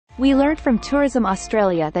We learned from Tourism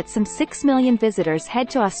Australia that some 6 million visitors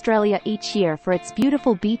head to Australia each year for its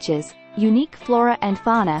beautiful beaches, unique flora and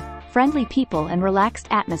fauna, friendly people and relaxed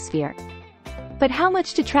atmosphere. But how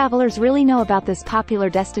much do travelers really know about this popular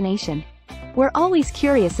destination? We're always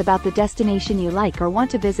curious about the destination you like or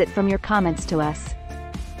want to visit from your comments to us.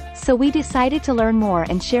 So we decided to learn more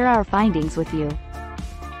and share our findings with you.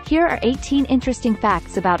 Here are 18 interesting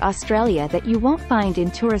facts about Australia that you won't find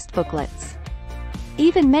in tourist booklets.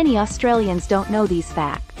 Even many Australians don't know these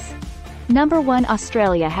facts. Number 1.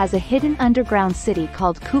 Australia has a hidden underground city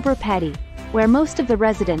called Coober Pedy, where most of the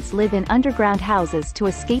residents live in underground houses to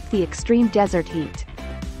escape the extreme desert heat.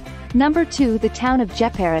 Number 2. The town of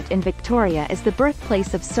Jeparit in Victoria is the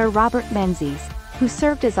birthplace of Sir Robert Menzies, who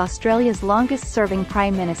served as Australia's longest-serving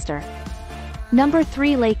Prime Minister. Number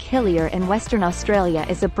 3. Lake Hillier in Western Australia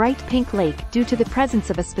is a bright pink lake due to the presence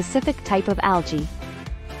of a specific type of algae.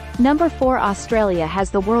 Number 4. Australia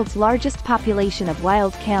has the world's largest population of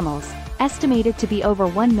wild camels, estimated to be over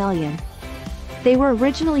 1 million. They were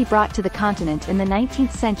originally brought to the continent in the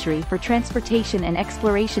 19th century for transportation and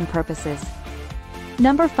exploration purposes.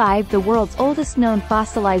 Number 5. The world's oldest known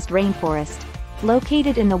fossilized rainforest,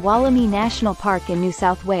 located in the Wollemi National Park in New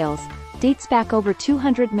South Wales, dates back over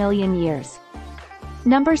 200 million years.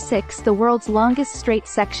 Number 6. The world's longest straight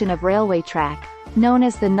section of railway track, known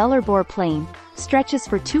as the Nullarbor Plain, stretches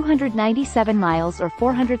for 297 miles or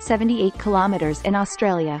 478 kilometers in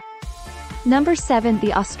Australia. Number 7.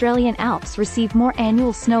 The Australian Alps receive more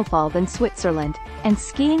annual snowfall than Switzerland, and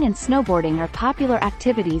skiing and snowboarding are popular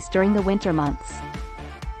activities during the winter months.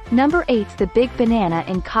 Number 8. The Big Banana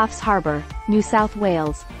in Coffs Harbour, New South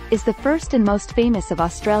Wales, is the first and most famous of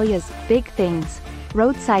Australia's big things,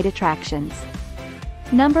 roadside attractions.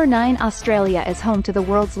 Number 9. Australia is home to the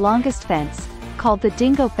world's longest fence, called the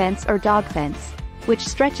Dingo Fence or Dog Fence, which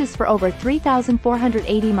stretches for over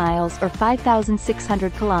 3,480 miles or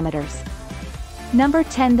 5,600 kilometers. Number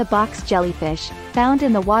 10. The box jellyfish, found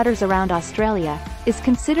in the waters around Australia, is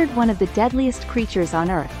considered one of the deadliest creatures on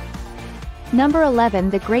Earth. Number 11.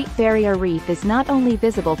 The Great Barrier Reef is not only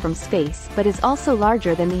visible from space but is also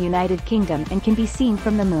larger than the United Kingdom and can be seen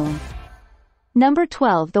from the Moon. Number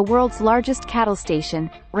 12. The world's largest cattle station,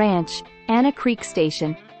 ranch, Anna Creek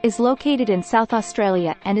Station, is located in South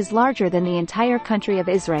Australia and is larger than the entire country of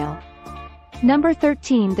Israel. Number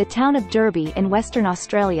 13. The town of Derby in Western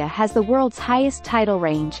Australia has the world's highest tidal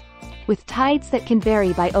range, with tides that can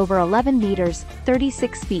vary by over 11 meters,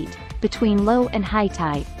 36 feet, between low and high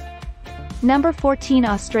tide. Number 14.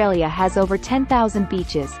 Australia has over 10,000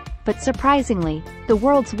 beaches, but surprisingly, the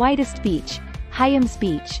world's widest beach, Hyams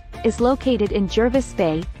Beach, is located in Jervis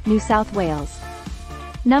Bay, New South Wales.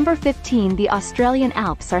 Number 15. The Australian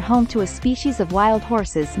Alps are home to a species of wild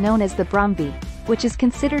horses known as the Brumby, which is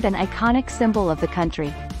considered an iconic symbol of the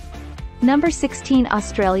country. Number 16.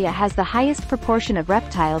 Australia has the highest proportion of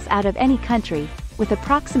reptiles out of any country, with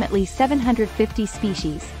approximately 750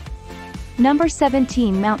 species. Number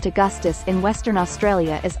 17. Mount Augustus in Western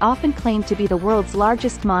Australia is often claimed to be the world's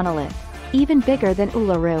largest monolith, even bigger than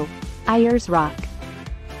Uluru, Ayers Rock.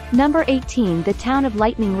 Number 18. The town of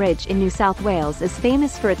Lightning Ridge in New South Wales is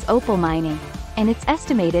famous for its opal mining, and it's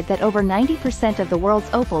estimated that over 90% of the world's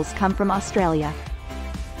opals come from Australia.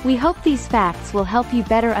 We hope these facts will help you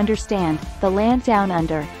better understand the land down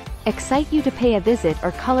under, excite you to pay a visit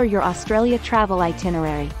or color your Australia travel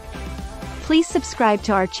itinerary. Please subscribe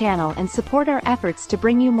to our channel and support our efforts to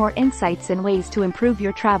bring you more insights and ways to improve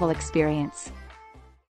your travel experience.